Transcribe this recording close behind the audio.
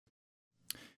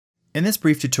In this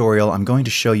brief tutorial, I'm going to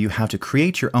show you how to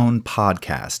create your own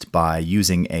podcast by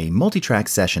using a multi-track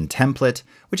session template,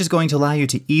 which is going to allow you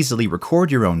to easily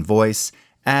record your own voice,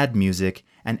 add music,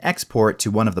 and export to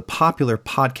one of the popular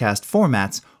podcast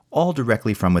formats, all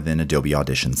directly from within Adobe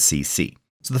Audition CC.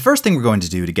 So the first thing we're going to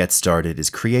do to get started is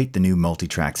create the new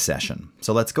multi-track session.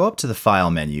 So let's go up to the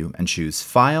File menu and choose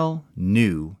File,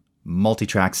 New,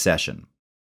 Multi-track Session.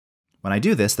 When I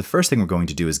do this, the first thing we're going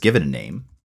to do is give it a name.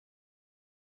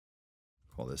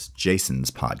 Call this Jason's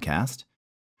Podcast.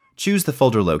 Choose the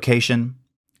folder location,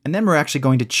 and then we're actually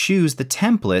going to choose the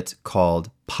template called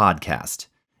Podcast.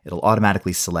 It'll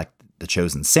automatically select the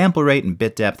chosen sample rate and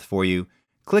bit depth for you.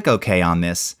 Click OK on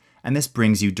this, and this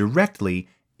brings you directly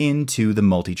into the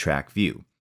multi-track view.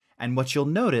 And what you'll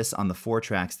notice on the 4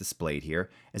 tracks displayed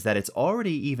here is that it's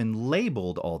already even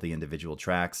labeled all the individual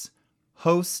tracks: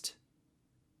 host,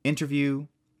 interview,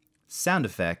 sound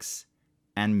effects,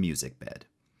 and music bed.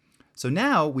 So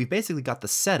now we've basically got the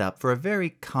setup for a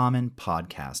very common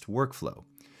podcast workflow.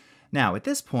 Now at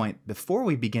this point, before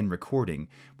we begin recording,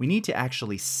 we need to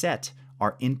actually set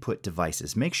our input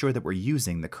devices. Make sure that we're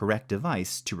using the correct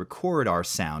device to record our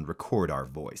sound, record our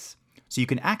voice. So you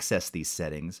can access these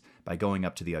settings by going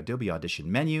up to the Adobe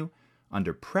Audition menu,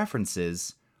 under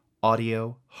Preferences,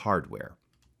 Audio, Hardware.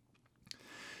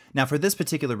 Now for this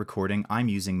particular recording, I'm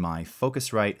using my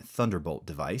Focusrite Thunderbolt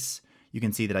device. You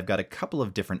can see that I've got a couple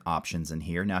of different options in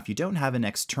here. Now, if you don't have an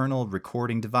external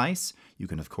recording device, you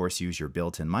can of course use your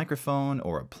built-in microphone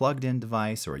or a plugged-in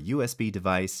device or a USB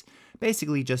device.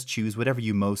 Basically, just choose whatever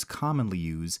you most commonly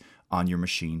use on your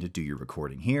machine to do your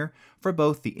recording here for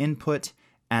both the input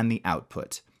and the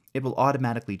output. It will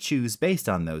automatically choose based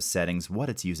on those settings what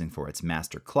it's using for its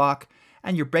master clock,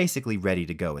 and you're basically ready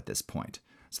to go at this point.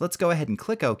 So let's go ahead and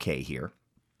click OK here,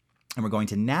 and we're going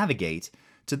to navigate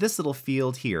to this little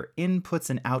field here, Inputs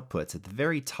and Outputs, at the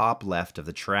very top left of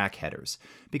the track headers,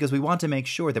 because we want to make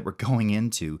sure that we're going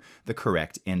into the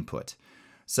correct input.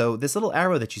 So this little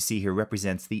arrow that you see here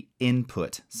represents the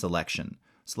input selection.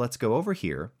 So let's go over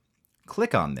here,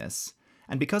 click on this,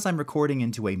 and because I'm recording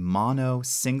into a mono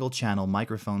single-channel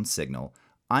microphone signal,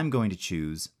 I'm going to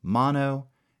choose mono,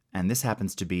 and this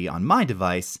happens to be, on my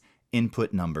device,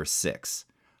 input number 6.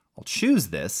 I'll choose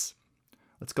this.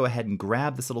 Let's go ahead and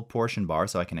grab this little portion bar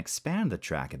so I can expand the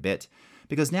track a bit,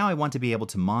 because now I want to be able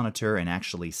to monitor and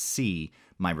actually see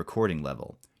my recording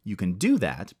level. You can do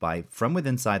that by, from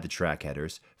within inside the track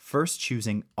headers, first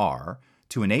choosing R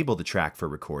to enable the track for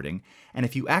recording, and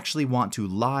if you actually want to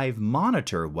live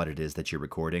monitor what it is that you're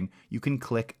recording, you can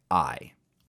click I.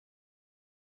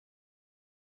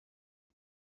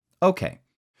 Okay,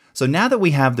 so now that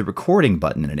we have the recording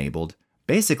button enabled,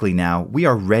 basically now we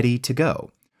are ready to go.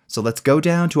 So let's go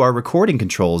down to our recording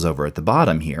controls over at the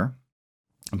bottom here.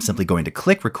 I'm simply going to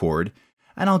click record,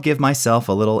 and I'll give myself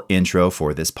a little intro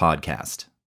for this podcast.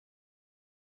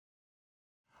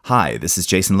 Hi, this is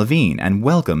Jason Levine, and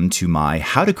welcome to my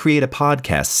How to Create a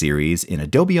Podcast series in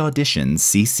Adobe Audition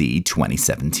CC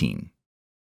 2017.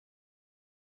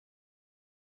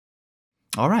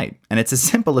 All right, and it's as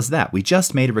simple as that. We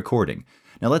just made a recording.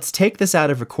 Now let's take this out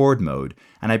of record mode,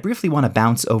 and I briefly want to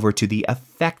bounce over to the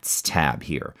Effects tab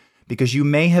here, because you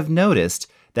may have noticed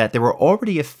that there were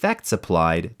already effects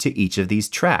applied to each of these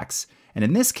tracks, and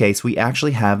in this case we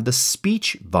actually have the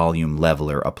speech volume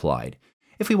leveler applied.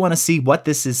 If we want to see what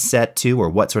this is set to or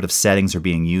what sort of settings are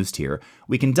being used here,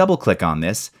 we can double click on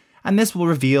this, and this will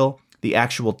reveal the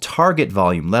actual target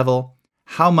volume level,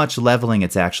 how much leveling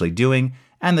it's actually doing,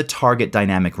 and the target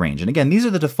dynamic range. And again, these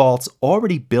are the defaults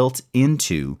already built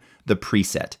into the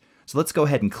preset. So let's go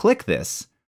ahead and click this,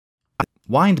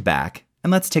 wind back, and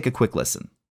let's take a quick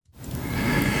listen.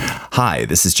 Hi,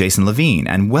 this is Jason Levine,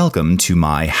 and welcome to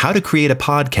my How to Create a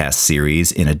Podcast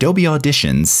series in Adobe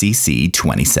Audition CC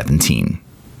 2017.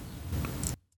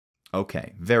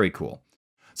 Okay, very cool.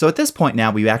 So at this point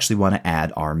now, we actually want to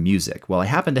add our music. Well, I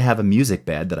happen to have a music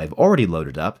bed that I've already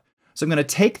loaded up. So I'm going to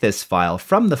take this file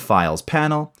from the Files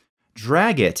panel,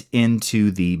 drag it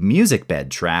into the music bed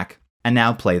track, and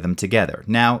now play them together.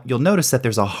 Now, you'll notice that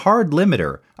there's a hard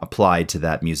limiter applied to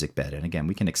that music bed. And again,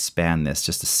 we can expand this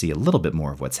just to see a little bit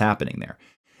more of what's happening there.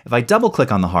 If I double click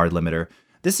on the hard limiter,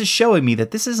 this is showing me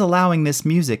that this is allowing this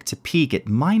music to peak at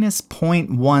minus 0.1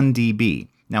 dB.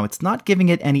 Now, it's not giving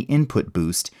it any input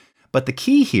boost, but the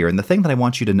key here, and the thing that I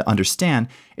want you to understand,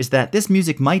 is that this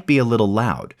music might be a little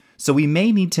loud. So we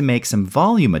may need to make some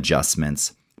volume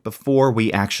adjustments before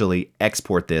we actually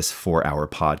export this for our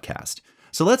podcast.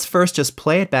 So let's first just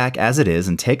play it back as it is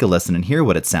and take a listen and hear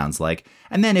what it sounds like.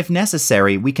 And then if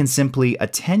necessary, we can simply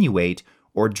attenuate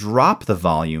or drop the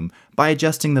volume by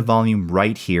adjusting the volume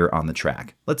right here on the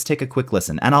track. Let's take a quick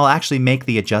listen, and I'll actually make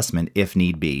the adjustment if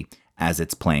need be as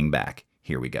it's playing back.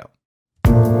 Here we go.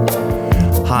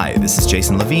 Hi, this is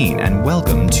Jason Levine, and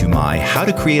welcome to my How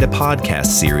to Create a Podcast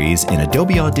series in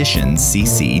Adobe Audition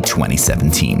CC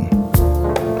 2017.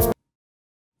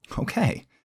 Okay,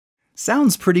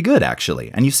 sounds pretty good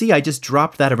actually, and you see I just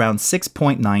dropped that around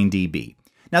 6.9 dB.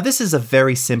 Now this is a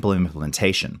very simple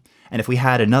implementation, and if we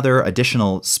had another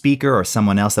additional speaker or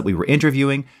someone else that we were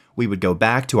interviewing, we would go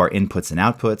back to our inputs and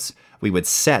outputs, we would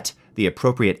set the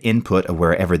appropriate input of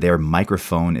wherever their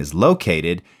microphone is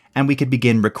located, and we could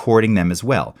begin recording them as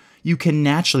well. You can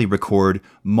naturally record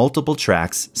multiple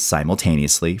tracks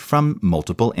simultaneously from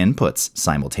multiple inputs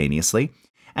simultaneously.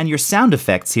 And your sound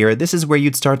effects here, this is where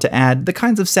you'd start to add the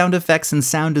kinds of sound effects and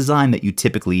sound design that you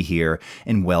typically hear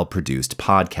in well-produced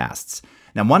podcasts.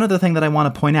 Now, one other thing that I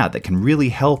want to point out that can really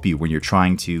help you when you're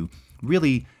trying to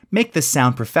really make this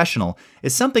sound professional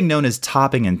is something known as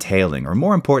topping and tailing, or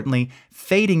more importantly,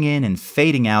 fading in and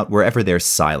fading out wherever there's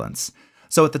silence.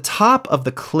 So at the top of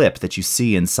the clip that you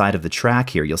see inside of the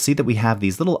track here, you'll see that we have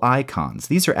these little icons.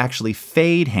 These are actually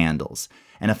fade handles.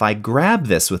 And if I grab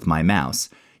this with my mouse,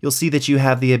 you'll see that you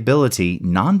have the ability,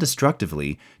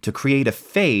 non-destructively, to create a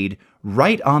fade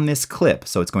right on this clip.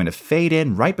 So it's going to fade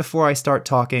in right before I start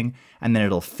talking, and then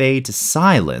it'll fade to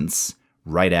silence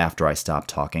right after I stop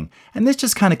talking. And this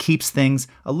just kind of keeps things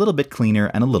a little bit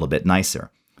cleaner and a little bit nicer.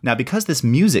 Now, because this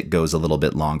music goes a little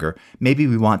bit longer, maybe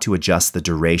we want to adjust the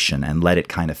duration and let it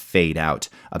kind of fade out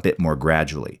a bit more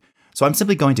gradually. So I'm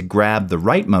simply going to grab the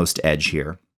rightmost edge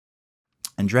here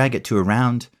and drag it to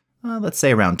around, let's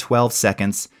say around 12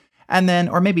 seconds, and then,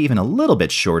 or maybe even a little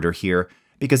bit shorter here,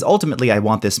 because ultimately I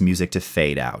want this music to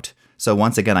fade out. So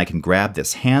once again, I can grab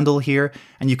this handle here,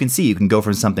 and you can see you can go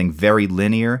from something very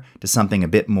linear to something a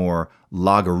bit more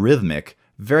logarithmic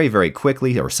very, very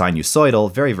quickly, or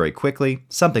sinusoidal very, very quickly,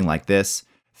 something like this.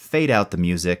 Fade out the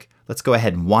music. Let's go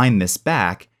ahead and wind this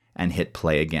back and hit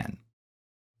play again.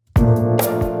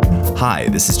 Hi,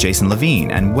 this is Jason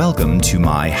Levine, and welcome to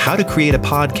my How to Create a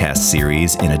Podcast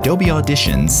series in Adobe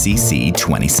Audition CC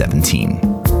 2017.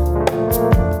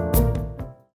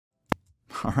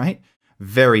 All right,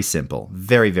 very simple,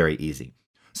 very, very easy.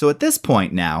 So at this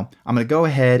point now, I'm going to go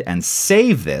ahead and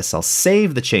save this. I'll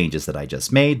save the changes that I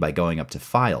just made by going up to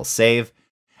File, Save.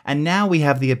 And now we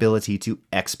have the ability to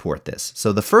export this.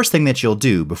 So the first thing that you'll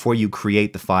do before you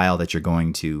create the file that you're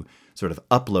going to sort of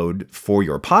upload for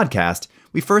your podcast,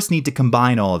 we first need to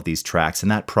combine all of these tracks, and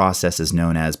that process is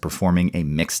known as performing a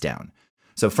mixdown.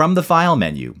 So from the File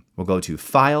menu, we'll go to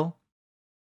File,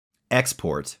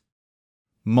 Export,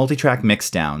 Multitrack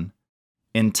Mixdown,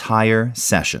 Entire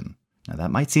Session. Now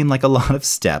that might seem like a lot of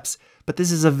steps, but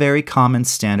this is a very common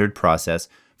standard process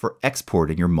for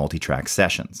exporting your multi-track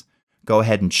sessions. Go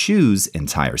ahead and choose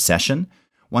Entire Session.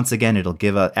 Once again, it'll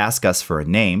ask us for a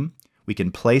name. We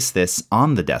can place this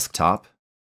on the desktop,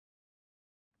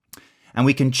 and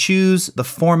we can choose the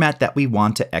format that we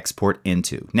want to export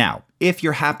into. Now, if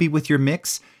you're happy with your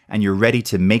mix and you're ready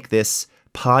to make this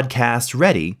podcast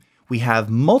ready, we have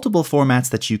multiple formats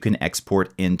that you can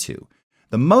export into.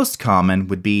 The most common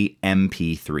would be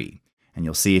MP3. And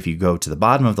you'll see if you go to the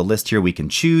bottom of the list here, we can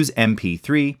choose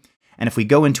MP3. And if we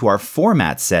go into our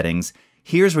format settings,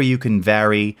 here's where you can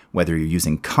vary whether you're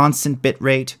using constant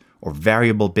bitrate or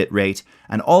variable bitrate,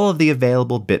 and all of the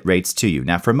available bit rates to you.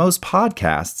 Now, for most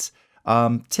podcasts,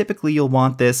 typically you'll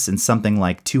want this in something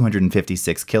like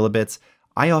 256 kilobits.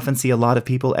 I often see a lot of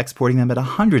people exporting them at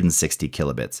 160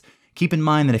 kilobits. Keep in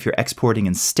mind that if you're exporting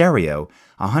in stereo,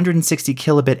 160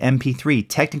 kilobit MP3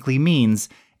 technically means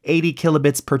 80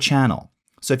 kilobits per channel.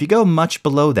 So if you go much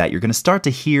below that, you're going to start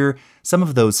to hear some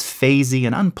of those phasey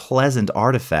and unpleasant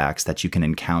artifacts that you can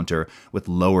encounter with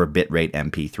lower bitrate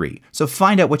MP3. So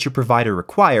find out what your provider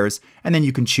requires, and then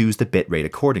you can choose the bitrate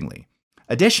accordingly.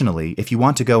 Additionally, if you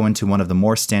want to go into one of the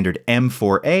more standard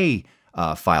M4A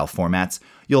file formats,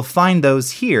 you'll find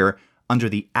those here under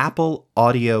the Apple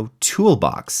Audio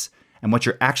Toolbox. And what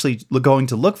you're actually going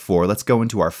to look for, let's go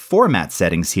into our format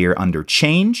settings here under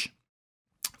Change.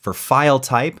 For file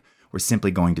type, we're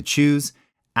simply going to choose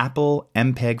Apple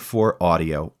MPEG-4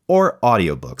 Audio or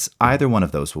Audiobooks. Either one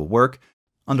of those will work.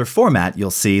 Under Format, you'll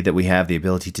see that we have the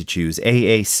ability to choose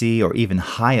AAC or even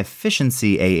high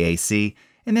efficiency AAC.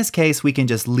 In this case, we can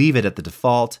just leave it at the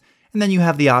default, and then you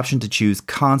have the option to choose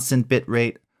constant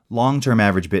bitrate, long-term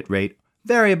average bitrate,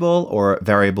 variable or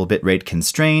variable bitrate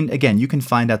constrained. Again, you can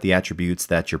find out the attributes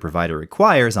that your provider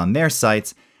requires on their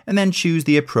sites, and then choose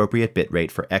the appropriate bitrate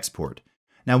for export.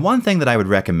 Now, one thing that I would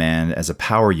recommend as a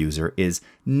power user is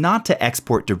not to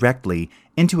export directly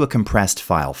into a compressed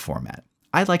file format.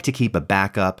 I like to keep a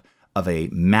backup of a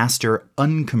master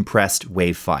uncompressed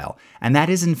WAV file, and that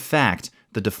is in fact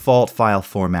the default file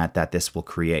format that this will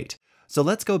create. So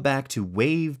let's go back to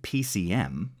WAV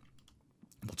PCM.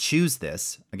 We'll choose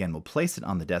this. Again, we'll place it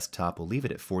on the desktop. We'll leave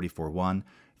it at 44.1,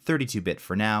 32-bit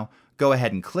for now. Go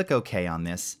ahead and click OK on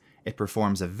this. It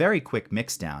performs a very quick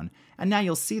mixdown, and now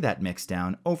you'll see that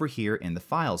mixdown over here in the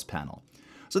Files panel.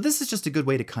 So this is just a good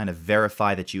way to kind of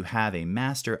verify that you have a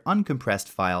master uncompressed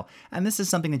file, and this is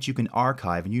something that you can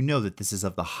archive, and you know that this is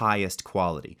of the highest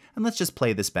quality. And let's just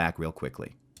play this back real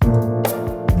quickly.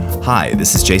 Hi,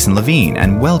 this is Jason Levine,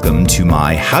 and welcome to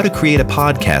my How to Create a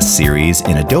Podcast series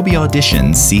in Adobe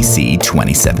Audition CC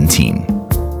 2017.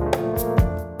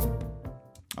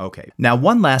 Okay, now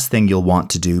one last thing you'll want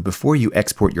to do before you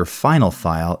export your final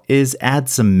file is add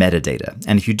some metadata.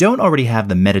 And if you don't already have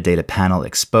the metadata panel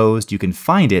exposed, you can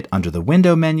find it under the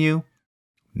Window menu,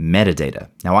 Metadata.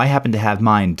 Now I happen to have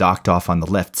mine docked off on the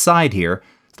left side here,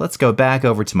 so let's go back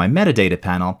over to my metadata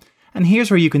panel, and here's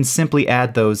where you can simply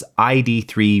add those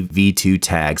ID3 V2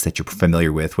 tags that you're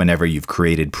familiar with whenever you've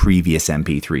created previous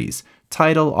MP3s.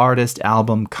 Title, artist,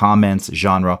 album, comments,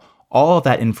 genre, all of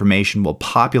that information will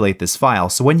populate this file,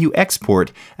 so when you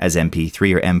export as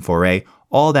MP3 or M4A,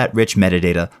 all that rich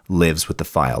metadata lives with the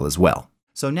file as well.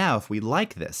 So now if we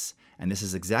like this, and this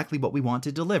is exactly what we want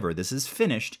to deliver, this is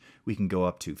finished, we can go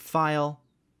up to File,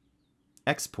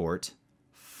 Export,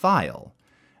 File,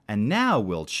 and now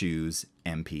we'll choose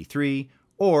MP3,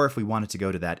 or if we wanted to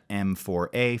go to that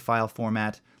M4A file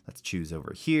format, let's choose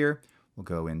over here. We'll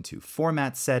go into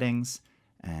Format Settings,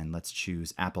 and let's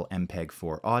choose Apple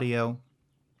MPEG-4 audio.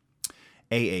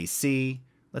 AAC,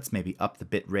 let's maybe up the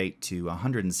bit rate to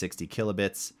 160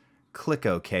 kilobits. Click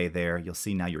OK there. You'll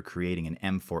see now you're creating an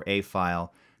M4A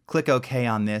file. Click OK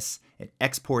on this. It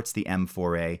exports the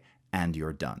M4A, and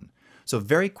you're done. So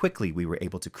very quickly, we were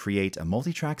able to create a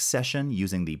multi-track session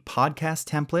using the podcast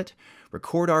template,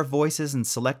 record our voices and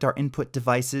select our input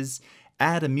devices,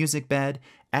 add a music bed,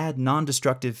 add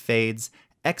non-destructive fades,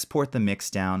 export the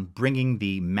mixdown, bringing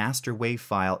the master WAV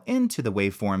file into the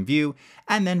waveform view,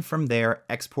 and then from there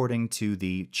exporting to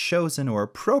the chosen or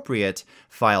appropriate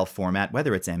file format,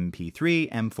 whether it's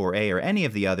MP3, M4A, or any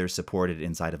of the others supported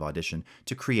inside of Audition,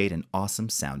 to create an awesome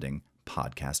sounding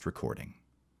podcast recording.